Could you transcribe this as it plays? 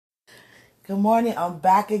Good morning. I'm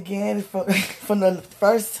back again from the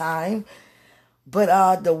first time.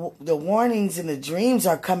 But the warnings and the dreams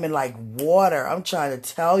are coming like water. I'm trying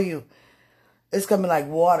to tell you. It's coming like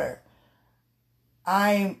water.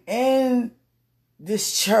 I'm in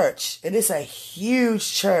this church, and it's a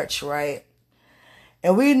huge church, right?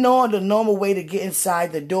 And we know the normal way to get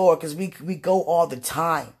inside the door because we go all the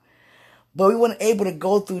time. But we weren't able to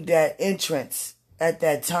go through that entrance at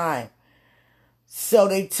that time. So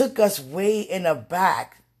they took us way in the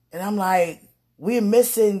back. And I'm like, we're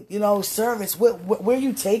missing, service. Where are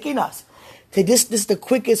you taking us? This is the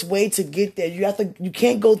quickest way to get there. You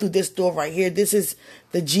can't go through this door right here. This is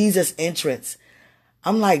the Jesus entrance.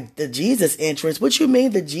 I'm like, the Jesus entrance? What you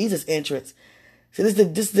mean the Jesus entrance? So this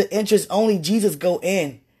is the entrance only Jesus go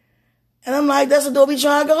in. And I'm like, that's the door we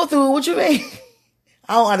trying to go through. What you mean?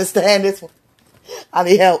 I don't understand this one. I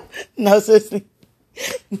need help. No, seriously.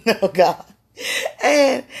 No, God.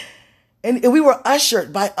 And we were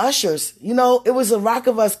ushered by ushers. It was a rock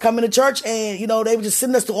of us coming to church, and, they were just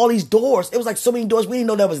sending us to all these doors. It was like so many doors we didn't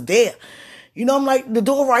know that was there. I'm like, the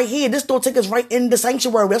door right here, this door take us right in the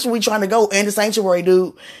sanctuary. That's where we trying to go, in the sanctuary,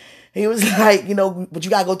 dude. He was like, but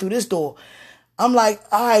you gotta go through this door. I'm like,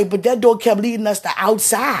 all right, but that door kept leading us to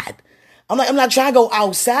outside. I'm like, I'm not trying to go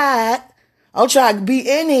outside. I'm trying to be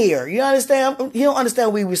in here. You understand? He don't understand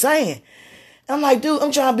what we were saying. I'm like, dude,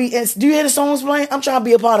 I'm trying to be in. Do you hear the songs playing? I'm trying to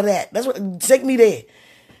be a part of that. That's what, take me there.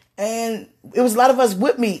 And it was a lot of us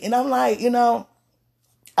with me. And I'm like,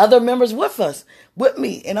 other members with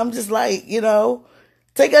me. And I'm just like,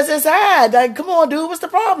 take us inside. Like, come on, dude, what's the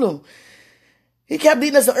problem? He kept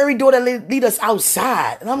leading us to every door that lead us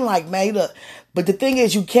outside. And I'm like, man, look. But the thing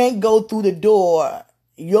is, you can't go through the door.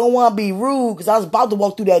 You don't want to be rude, because I was about to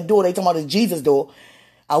walk through that door. They talking about the Jesus door.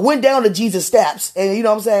 I went down the Jesus steps, and you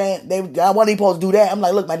know what I'm saying? I wasn't even supposed to do that. I'm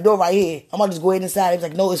like, look, my door right here. I'm going to just go ahead inside. He was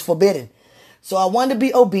like, no, it's forbidden. So I wanted to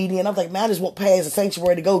be obedient. I was like, man, I just won't pass the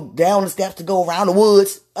sanctuary to go down the steps, to go around the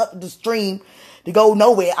woods, up the stream, to go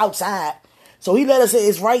nowhere outside. So he let us say,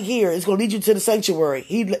 it's right here. It's going to lead you to the sanctuary.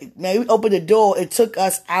 We opened the door. It took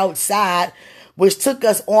us outside, which took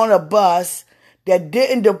us on a bus that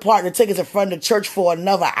didn't depart to take us in front of the church for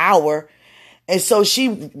another hour. And so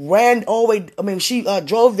she ran all the way, she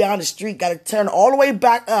drove down the street, got to turn all the way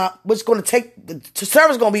back up, which is going to take, the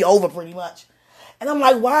service going to be over pretty much. And I'm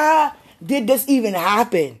like, why did this even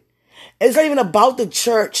happen? It's not even about the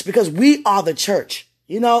church, because we are the church.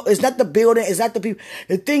 It's not the building, it's not the people.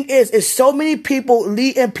 The thing is so many people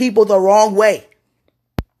leading people the wrong way.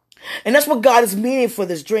 And that's what God is meaning for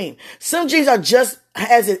this dream. Some dreams are just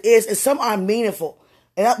as it is, and some are meaningful.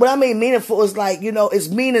 And what I mean meaningful is like, it's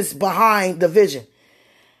meanings behind the vision.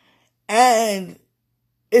 And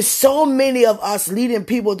it's so many of us leading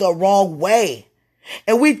people the wrong way.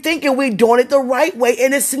 And we thinking we're doing it the right way,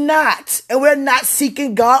 and it's not. And we're not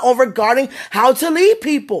seeking God or regarding how to lead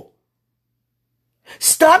people.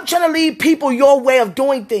 Stop trying to lead people your way of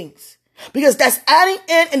doing things, because that's adding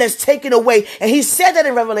in and that's taking away. And he said that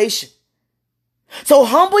in Revelation. So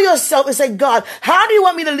humble yourself and say, God, how do you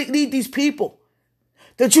want me to lead these people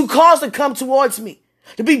that you caused to come towards me,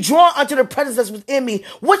 to be drawn unto the presence that's within me,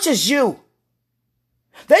 which is you?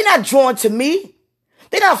 They're not drawn to me.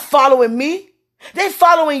 They're not following me. They're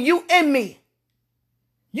following you in me.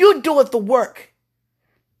 You do it the work.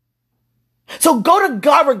 So go to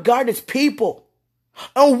God regarding his people.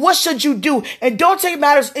 And what should you do? And don't take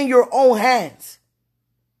matters in your own hands.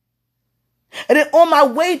 And then on my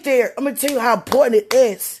way there, I'm going to tell you how important it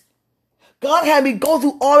is. God had me go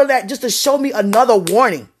through all of that just to show me another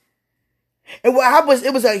warning. And what happened was,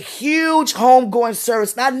 it was a huge homegoing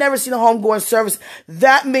service. And I'd never seen a homegoing service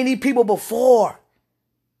that many people before.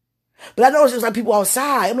 But I noticed it was like people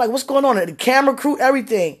outside. I'm like, what's going on? The camera crew,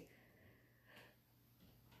 everything.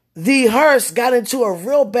 The hearse got into a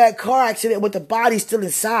real bad car accident with the body still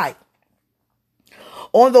inside.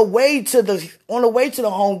 On the way to the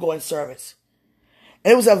homegoing service.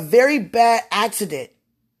 And it was a very bad accident.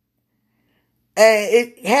 And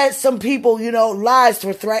it had some people, lives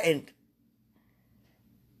were threatened.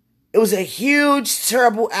 It was a huge,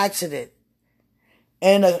 terrible accident.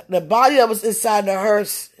 And the body that was inside the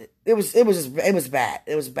hearse, it was bad.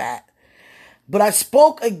 It was bad. But I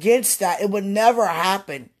spoke against that. It would never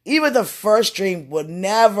happen. Even the first dream would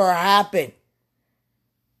never happen.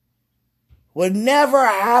 Would never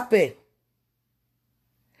happen.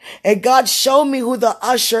 And God showed me who the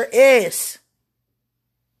usher is.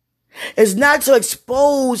 It's not to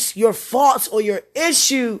expose your faults or your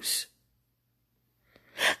issues.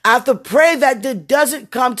 I have to pray that it doesn't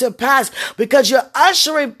come to pass, because you're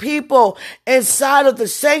ushering people inside of the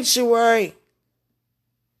sanctuary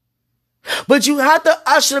But you have to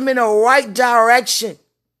usher them in the right direction.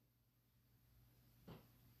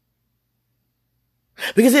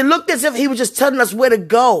 Because it looked as if he was just telling us where to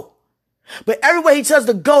go. But everywhere he tells us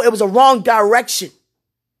to go, it was a wrong direction.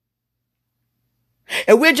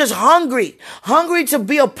 And we're just hungry to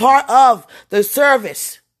be a part of the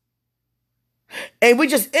service. And we're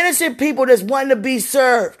just innocent people that's wanting to be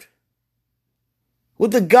served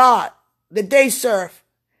with the God that they serve.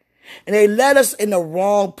 And they led us in the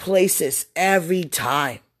wrong places every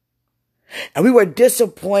time. And we were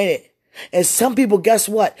disappointed. And some people, guess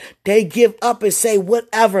what? They give up and say,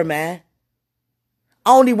 whatever, man.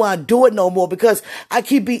 I don't even want to do it no more because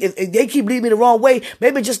if they keep leading me the wrong way,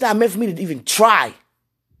 maybe it's just not meant for me to even try.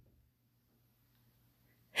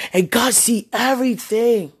 And God sees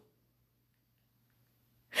everything.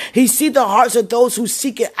 He sees the hearts of those who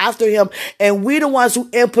seek it after him. And we're the ones who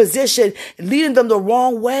in position, leading them the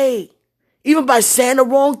wrong way. Even by saying the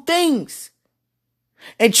wrong things.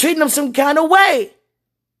 And treating them some kind of way.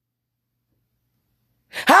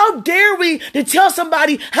 How dare we to tell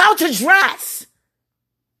somebody how to dress?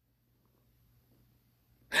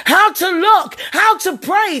 How to look? How to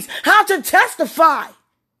praise? How to testify?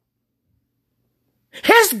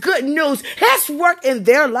 His good news, his work in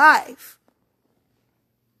their life.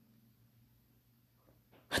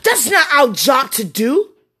 That's not our job to do.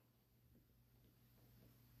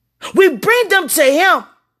 We bring them to him.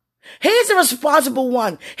 He's the responsible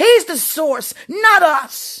one. He's the source, not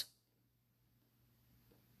us.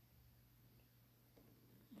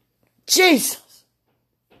 Jesus.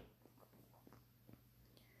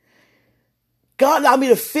 God allowed me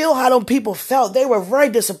to feel how those people felt. They were very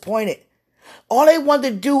disappointed. All they wanted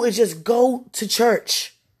to do is just go to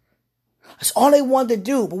church. That's all they wanted to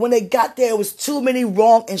do. But when they got there, it was too many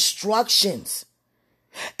wrong instructions.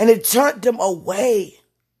 And it turned them away.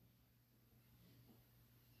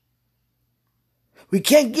 We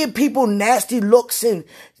can't give people nasty looks and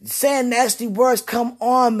saying nasty words. Come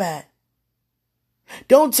on, man.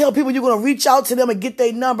 Don't tell people you're going to reach out to them and get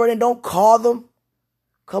their number and then don't call them.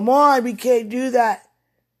 Come on, we can't do that.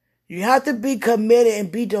 You have to be committed and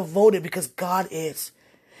be devoted because God is.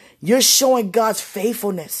 You're showing God's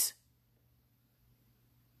faithfulness.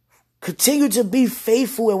 Continue to be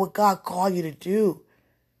faithful in what God called you to do.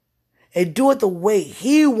 And do it the way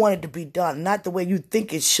he wanted to be done, not the way you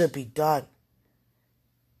think it should be done.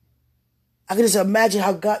 I can just imagine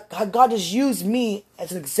how God just used me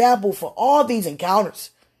as an example for all these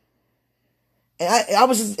encounters. And I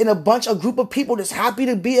was just in a group of people that's happy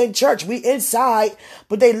to be in church. We inside,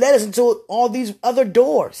 but they led us into all these other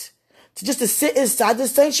doors. To sit inside the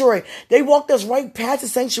sanctuary. They walked us right past the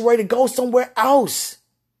sanctuary to go somewhere else.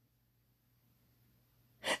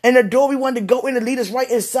 And the door we wanted to go in to lead us right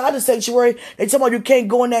inside the sanctuary, they told me you can't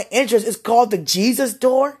go in that entrance. It's called the Jesus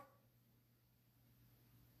door.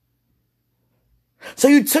 So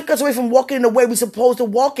you took us away from walking in the way we're supposed to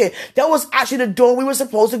walk in. That was actually the door we were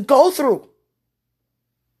supposed to go through.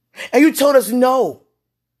 And you told us no.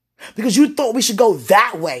 Because you thought we should go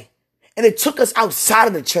that way. And it took us outside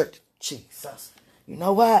of the church. Jesus. You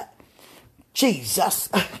know what? Jesus.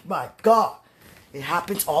 My God. It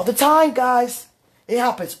happens all the time, guys. It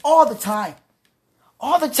happens all the time.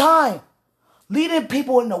 All the time. Leading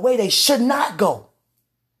people in the way they should not go.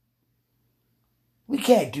 We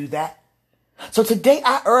can't do that. So today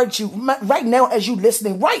I urge you, right now as you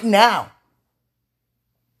listening, right now,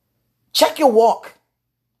 check your walk.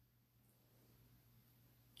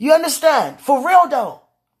 You understand? For real though.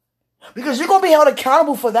 Because you're going to be held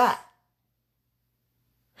accountable for that.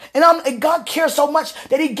 And God cares so much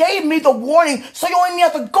that he gave me the warning so you don't even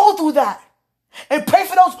have to go through that. And pray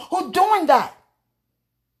for those who are doing that.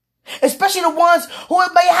 Especially the ones who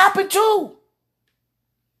it may happen to.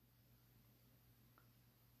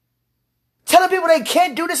 Telling people they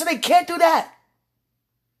can't do this and they can't do that.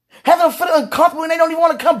 Having them feel uncomfortable and they don't even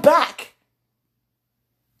want to come back.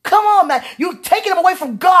 Come on, man. You're taking them away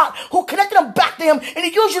from God who connected them back to him and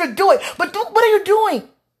he used you to do it. But what are you doing?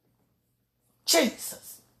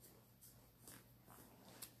 Jesus.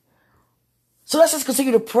 So let's just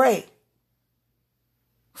continue to pray.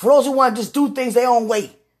 For those who want to just do things their own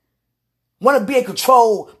way. Want to be in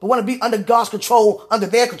control, but want to be under God's control, under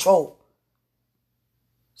their control.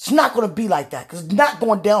 It's not going to be like that because it's not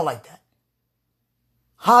going down like that.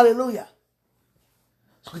 Hallelujah.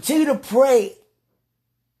 So continue to pray.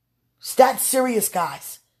 It's that serious,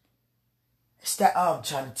 guys. It's that, I'm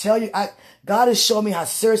trying to tell you, God has shown me how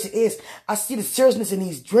serious it is. I see the seriousness in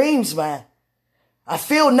these dreams, man. I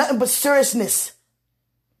feel nothing but seriousness.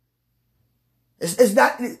 It's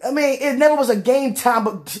not, I mean, it never was a game time,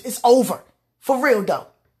 but it's over. For real, though.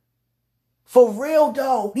 For real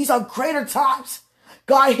though, these are greater times.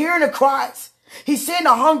 God hearing the cries. He's seeing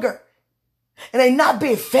the hunger. And they not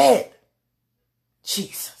being fed.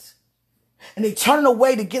 Jesus. And they turning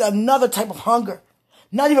away to get another type of hunger.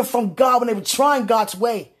 Not even from God when they were trying God's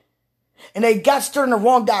way. And they got stirred in the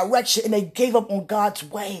wrong direction and they gave up on God's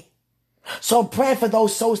way. So I'm praying for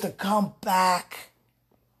those souls to come back.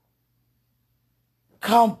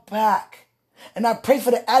 Come back. And I pray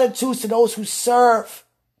for the attitudes to those who serve.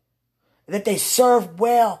 That they serve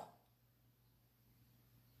well.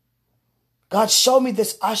 God showed me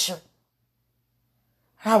this usher.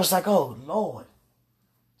 And I was like, oh, Lord.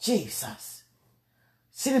 Jesus.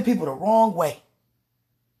 Sending people the wrong way.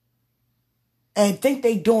 And think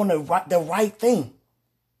they doing the right thing.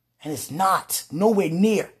 And it's not. Nowhere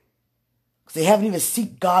near. Because they haven't even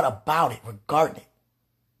seeked God about it regarding it.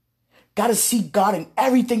 Got to seek God in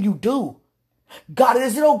everything you do. God,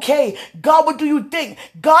 is it okay? God, what do you think?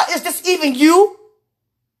 God, is this even you?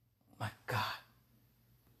 My God.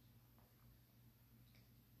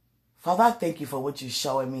 Father, I thank you for what you're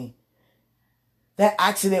showing me. That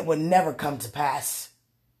accident would never come to pass.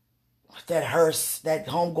 That hearse, that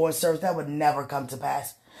homegoing service, that would never come to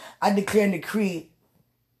pass. I declare and decree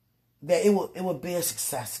that it will be a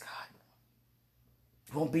success, God.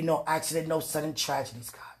 There won't be no accident, no sudden tragedies,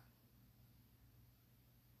 God.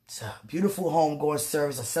 It's a beautiful homegoing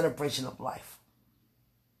service, a celebration of life.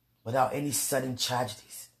 Without any sudden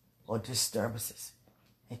tragedies or disturbances.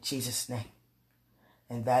 In Jesus' name.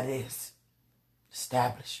 And that is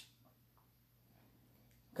established.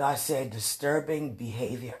 God said disturbing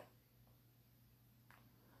behavior.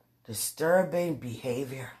 Disturbing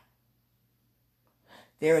behavior.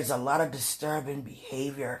 There is a lot of disturbing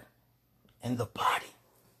behavior in the body.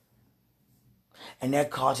 And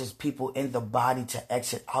that causes people in the body to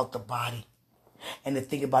exit out the body. And the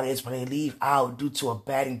thing about it is when they leave out due to a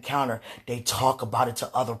bad encounter, they talk about it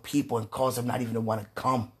to other people and cause them not even to want to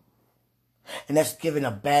come. And that's giving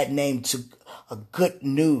a bad name to a good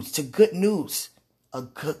news. To good news. A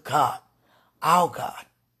good God. Our God.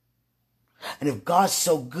 And if God's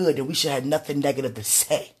so good, then we should have nothing negative to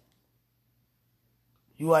say.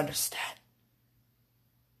 You understand?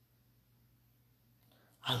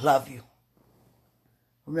 I love you.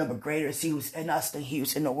 Remember, greater is he who's in us than he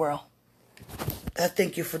who's in the world. I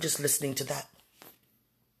thank you for just listening to that.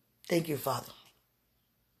 Thank you, Father.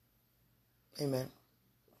 Amen.